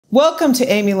Welcome to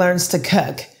Amy Learns to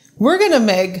Cook. We're going to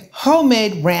make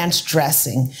homemade ranch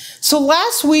dressing. So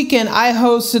last weekend I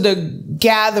hosted a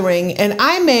gathering and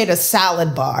I made a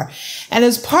salad bar. And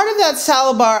as part of that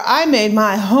salad bar, I made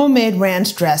my homemade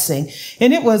ranch dressing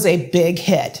and it was a big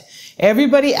hit.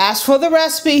 Everybody asked for the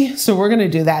recipe, so we're going to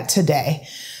do that today.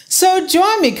 So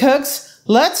join me, cooks.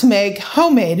 Let's make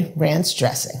homemade ranch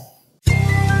dressing.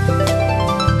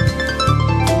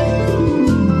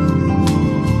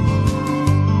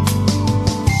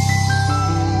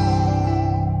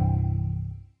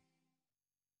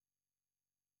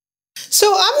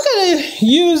 So I'm going to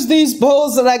use these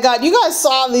bowls that I got. You guys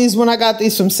saw these when I got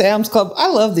these from Sam's Club. I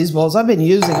love these bowls. I've been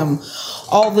using them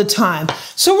all the time.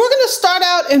 So we're going to start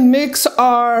out and mix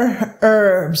our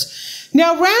herbs.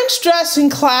 Now, ranch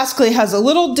dressing classically has a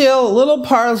little dill, a little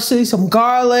parsley, some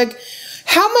garlic.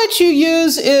 How much you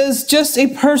use is just a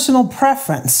personal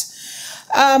preference.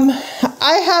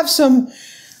 I have some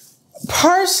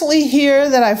parsley here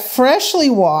that I freshly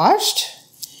washed.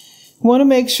 Want to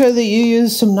make sure that you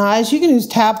use some nice, you can use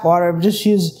tap water, but just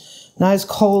use nice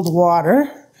cold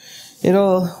water.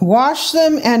 It'll wash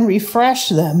them and refresh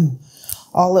them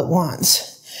all at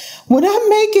once. When I'm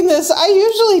making this, I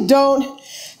usually don't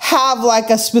have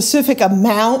like a specific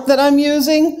amount that I'm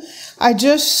using. I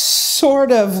just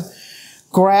sort of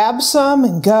grab some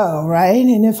and go, right?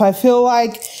 And if I feel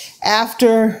like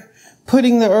after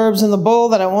putting the herbs in the bowl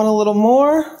that I want a little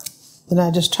more, then I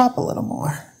just chop a little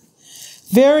more.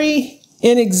 Very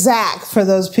inexact for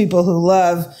those people who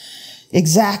love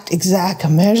exact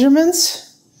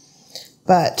measurements.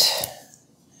 But,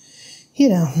 you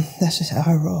know, that's just how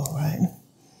I roll, right?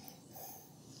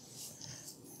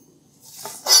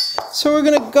 So we're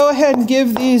going to go ahead and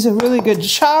give these a really good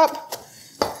chop.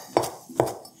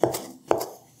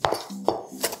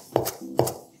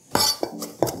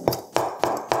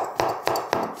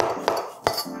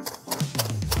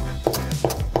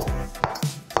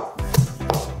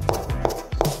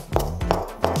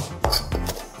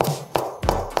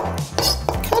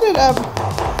 Up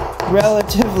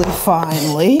relatively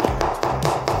finely.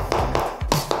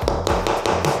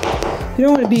 You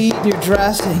don't want to be eating your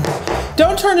dressing.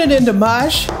 Don't turn it into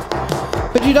mush,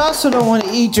 but you also don't want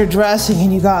to eat your dressing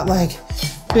and you got like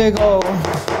big old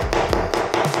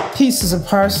pieces of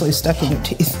parsley stuck in your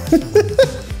teeth.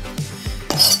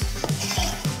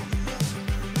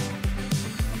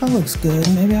 That looks good.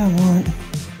 Maybe I want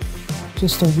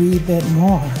just a wee bit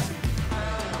more.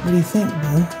 What do you think,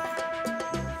 Boo?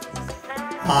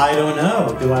 I don't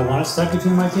know. Do I want it stuck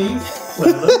between my teeth?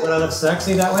 Would I look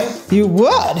sexy that way? You would.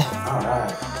 All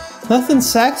right. Nothing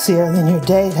sexier than your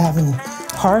date having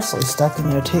parsley stuck in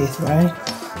your teeth, right?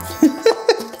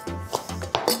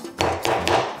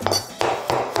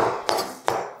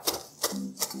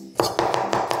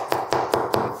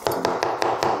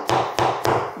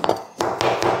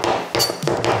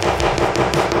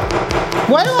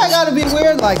 Why do I gotta be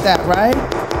weird like that, right?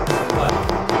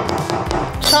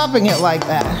 Chopping it like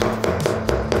that.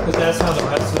 Because that's how the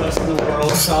rest of us in the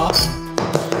world chop.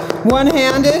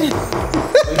 One-handed?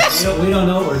 we don't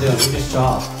know what we're doing. We just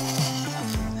chop.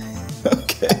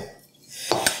 Okay.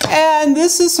 And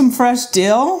this is some fresh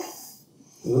dill.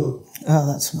 Ooh. Oh,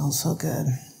 that smells so good.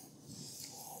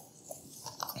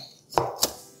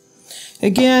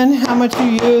 Again, how much you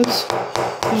use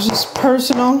is just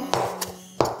personal.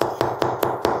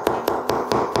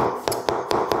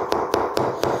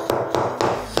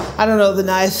 I don't know, the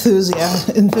knife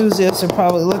enthusiasts are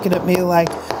probably looking at me like,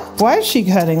 why is she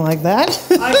cutting like that?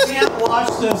 I can't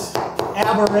watch this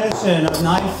aberration of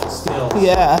knife skills.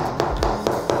 Yeah.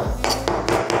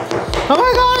 Oh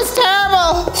my God, it's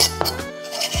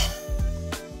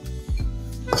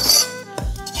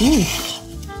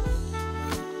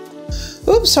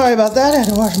terrible. Oops, sorry about that. I had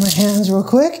to wash my hands real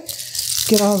quick.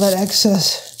 Get all that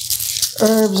excess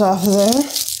herbs off of there.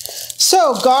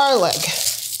 So, garlic.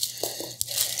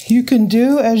 You can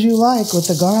do as you like with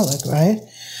the garlic, right?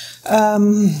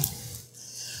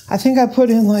 I think I put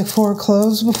in like 4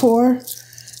 cloves before.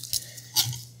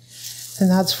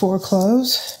 And that's 4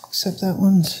 cloves, except that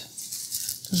one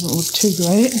doesn't look too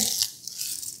great.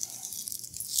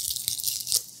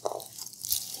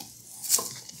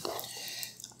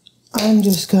 I'm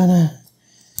just gonna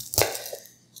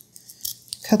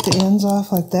cut the ends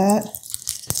off like that,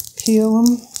 peel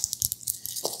them.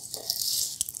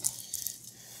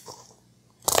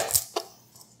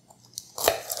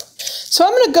 So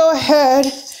I'm going to go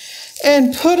ahead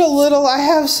and put a little, I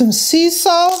have some sea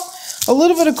salt, a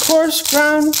little bit of coarse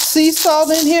ground sea salt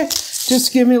in here, just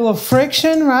to give me a little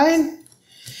friction, right?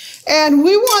 And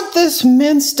we want this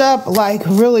minced up like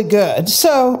really good.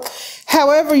 So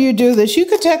however you do this, you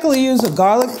could technically use a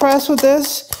garlic press with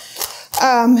this.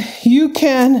 You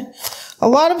can, a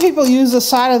lot of people use the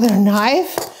side of their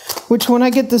knife, which when I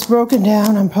get this broken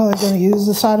down, I'm probably going to use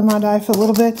the side of my knife a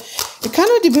little bit. It kind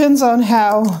of depends on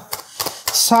how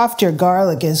soft your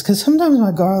garlic is, because sometimes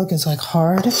my garlic is like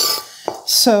hard.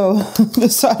 So the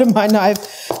side of my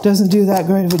knife doesn't do that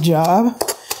great of a job.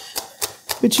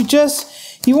 But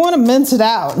you want to mince it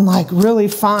out and like really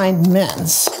fine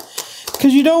mince.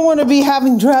 Because you don't want to be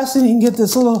having dressing and get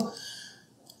this little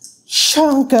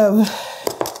chunk of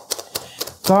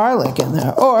garlic in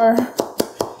there. Or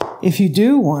if you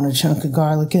do want a chunk of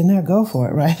garlic in there, go for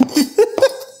it, right?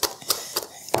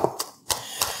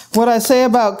 What I say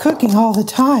about cooking all the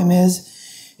time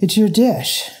is it's your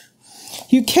dish.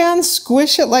 You can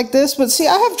squish it like this, but see,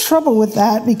 I have trouble with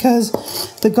that because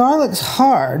the garlic's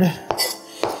hard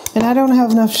and I don't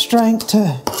have enough strength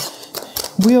to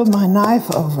wield my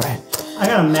knife over it. I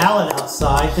got a mallet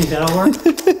outside. Think that'll work?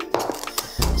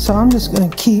 So I'm just going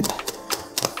to keep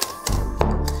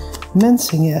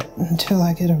mincing it until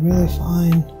I get a really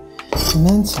fine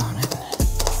mince on it.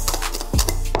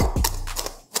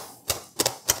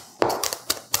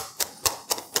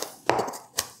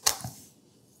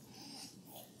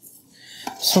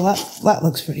 So that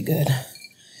looks pretty good.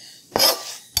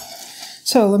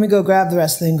 So let me go grab the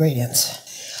rest of the ingredients.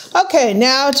 Okay,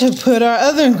 now to put our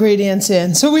other ingredients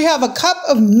in. So we have a cup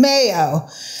of mayo.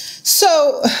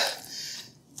 So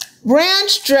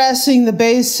ranch dressing, the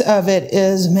base of it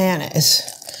is mayonnaise.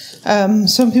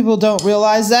 Some people don't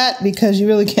realize that because you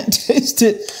really can't taste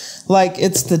it like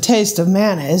it's the taste of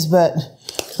mayonnaise, but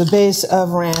the base of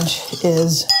ranch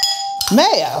is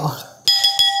mayo.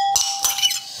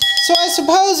 So I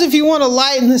suppose if you want to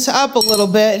lighten this up a little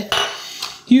bit,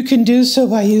 you can do so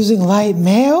by using light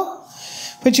mayo,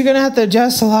 but you're going to have to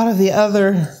adjust a lot of the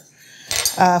other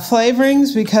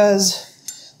flavorings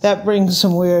because that brings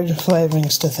some weird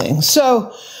flavorings to things.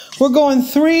 So we're going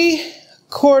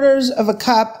 3/4 of a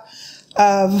cup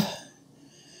of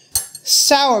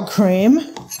sour cream.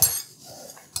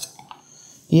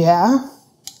 Yeah.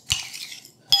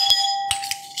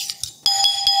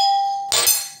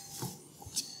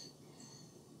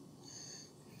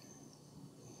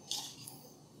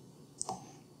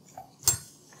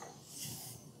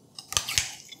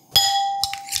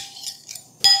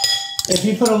 If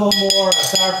you put a little more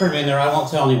sour cream in there, I won't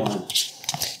tell anyone.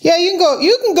 Yeah, you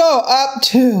can go up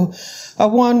to a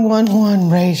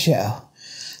 1-1-1 ratio.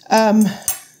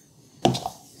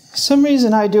 Some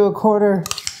reason I do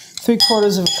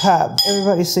 3/4 of a cup.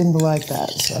 Everybody seemed to like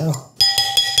that, so.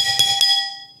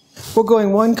 We're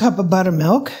going 1 cup of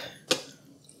buttermilk.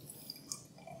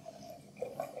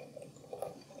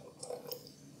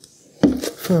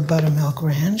 For a buttermilk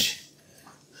ranch.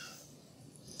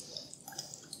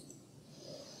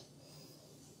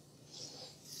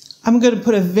 I'm going to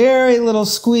put a very little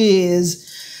squeeze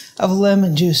of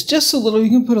lemon juice. Just a little. You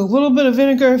can put a little bit of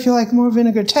vinegar if you like more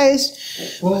vinegar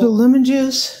taste. Well, put a lemon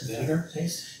juice. Vinegar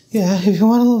taste? Yeah, if you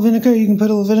want a little vinegar, you can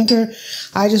put a little vinegar.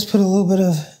 I just put a little bit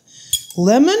of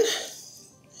lemon.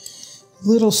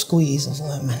 Little squeeze of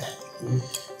lemon.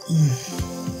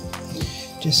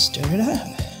 Just stir it up.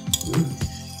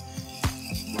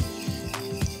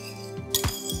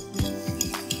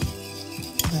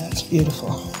 That's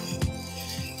beautiful.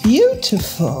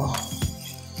 Beautiful.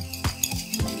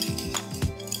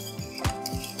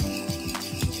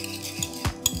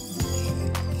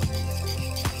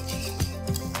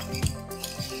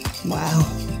 Wow.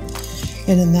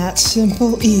 And in that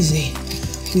simple, easy,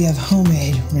 we have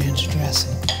homemade ranch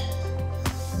dressing.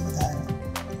 Look at that.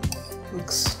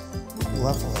 Looks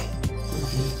lovely.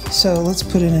 So let's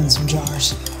put it in some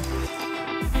jars.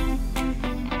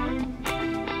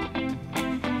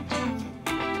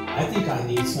 I think I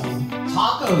need some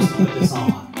tacos to put this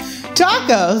on.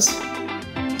 Tacos?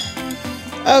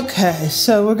 Okay,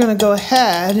 so we're going to go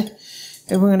ahead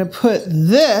and we're going to put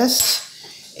this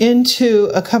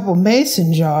into a couple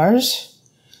mason jars.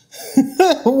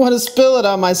 I don't want to spill it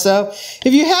on myself.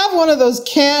 If you have one of those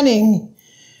canning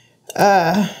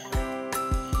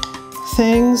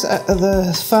things,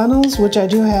 the funnels, which I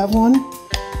do have one,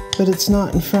 but it's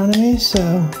not in front of me,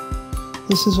 so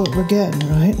this is what we're getting,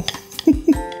 right?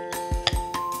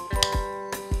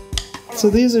 So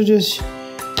these are just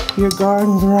your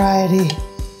garden variety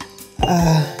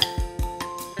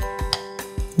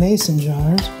mason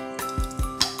jars.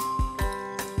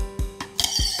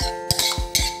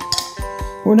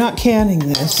 We're not canning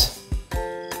this.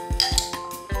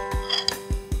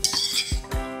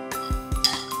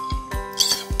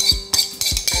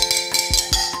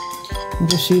 I'm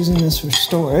just using this for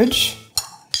storage.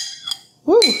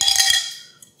 Woo!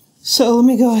 So let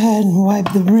me go ahead and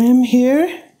wipe the rim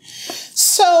here.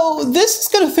 So this is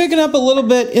going to thicken up a little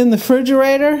bit in the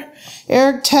refrigerator.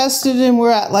 Eric tested and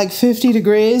we're at like 50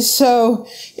 degrees. So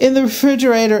in the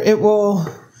refrigerator, it will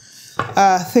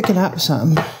thicken up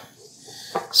some.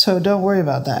 So don't worry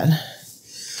about that.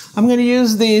 I'm going to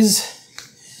use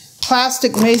these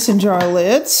plastic mason jar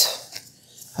lids.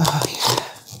 Oh, yeah.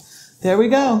 There we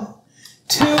go.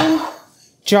 2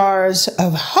 jars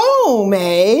of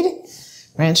homemade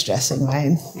ranch dressing,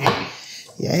 right?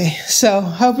 Yay. So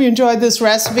hope you enjoyed this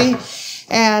recipe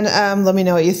and let me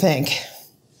know what you think.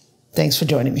 Thanks for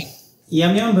joining me.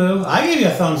 Yum, yum, boo. I gave you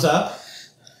a thumbs up.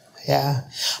 Yeah.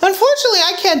 Unfortunately,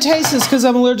 I can't taste this because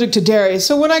I'm allergic to dairy.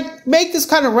 So when I make this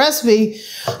kind of recipe,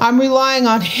 I'm relying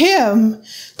on him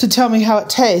to tell me how it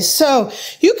tastes. So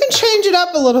you can change it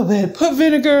up a little bit. Put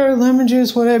vinegar, lemon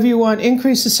juice, whatever you want.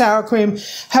 Increase the sour cream.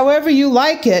 However you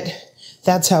like it,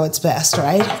 that's how it's best,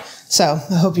 right? So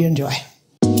I hope you enjoy.